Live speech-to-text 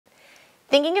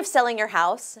Thinking of selling your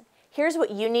house? Here's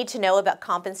what you need to know about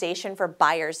compensation for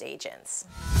buyer's agents.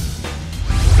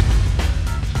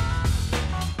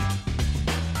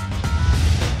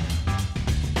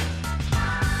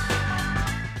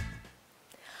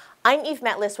 I'm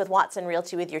Metlis with Watson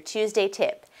Realty with your Tuesday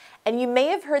tip. And you may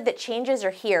have heard that changes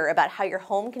are here about how your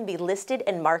home can be listed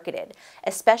and marketed,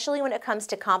 especially when it comes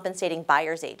to compensating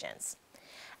buyer's agents.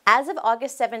 As of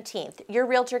August 17th, your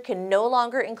realtor can no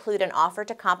longer include an offer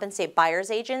to compensate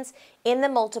buyer's agents in the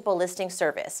multiple listing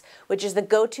service, which is the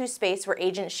go-to space where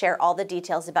agents share all the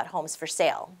details about homes for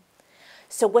sale.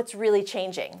 So what's really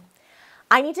changing?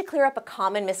 I need to clear up a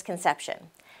common misconception.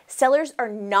 Sellers are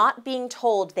not being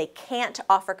told they can't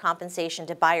offer compensation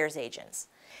to buyer's agents.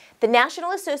 The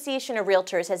National Association of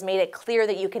Realtors has made it clear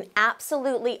that you can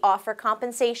absolutely offer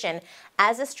compensation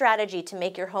as a strategy to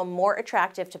make your home more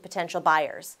attractive to potential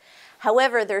buyers.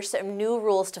 However, there are some new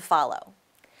rules to follow.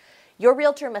 Your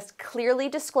realtor must clearly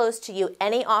disclose to you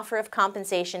any offer of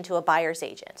compensation to a buyer's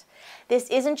agent. This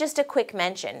isn't just a quick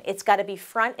mention. It's got to be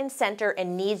front and center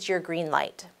and needs your green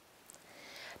light.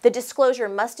 The disclosure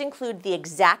must include the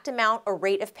exact amount or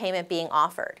rate of payment being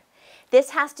offered.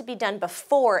 This has to be done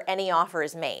before any offer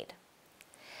is made.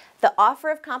 The offer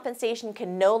of compensation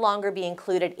can no longer be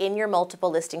included in your multiple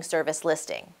listing service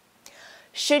listing.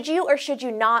 Should you or should you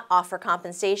not offer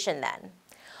compensation then?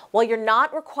 While you're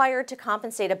not required to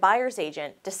compensate a buyer's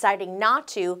agent, deciding not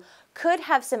to could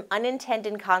have some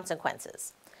unintended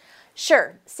consequences.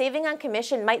 Sure, saving on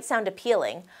commission might sound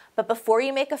appealing, but before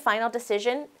you make a final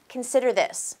decision, consider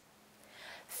this.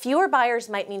 Fewer buyers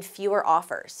might mean fewer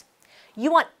offers. You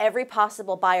want every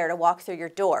possible buyer to walk through your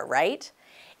door, right?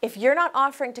 If you're not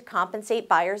offering to compensate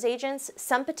buyer's agents,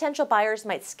 some potential buyers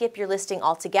might skip your listing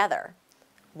altogether.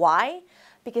 Why?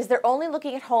 Because they're only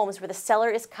looking at homes where the seller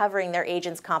is covering their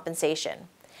agent's compensation.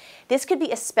 This could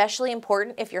be especially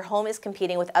important if your home is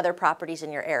competing with other properties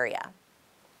in your area.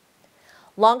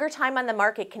 Longer time on the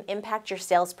market can impact your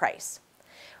sales price.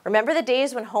 Remember the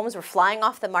days when homes were flying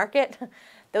off the market?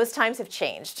 Those times have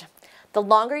changed. The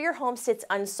longer your home sits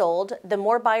unsold, the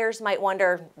more buyers might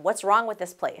wonder, what's wrong with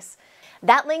this place?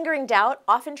 That lingering doubt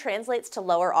often translates to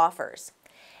lower offers.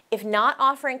 If not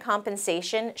offering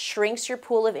compensation shrinks your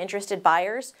pool of interested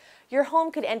buyers, your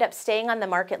home could end up staying on the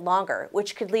market longer,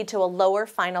 which could lead to a lower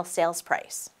final sales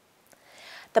price.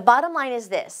 The bottom line is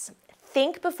this: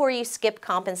 think before you skip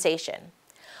compensation.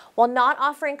 While not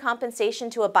offering compensation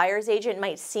to a buyer's agent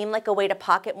might seem like a way to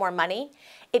pocket more money,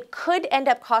 it could end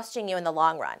up costing you in the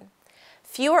long run.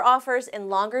 Fewer offers and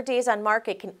longer days on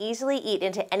market can easily eat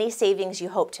into any savings you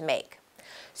hope to make.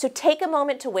 So take a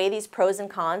moment to weigh these pros and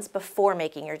cons before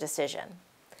making your decision.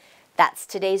 That's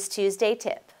today's Tuesday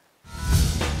tip.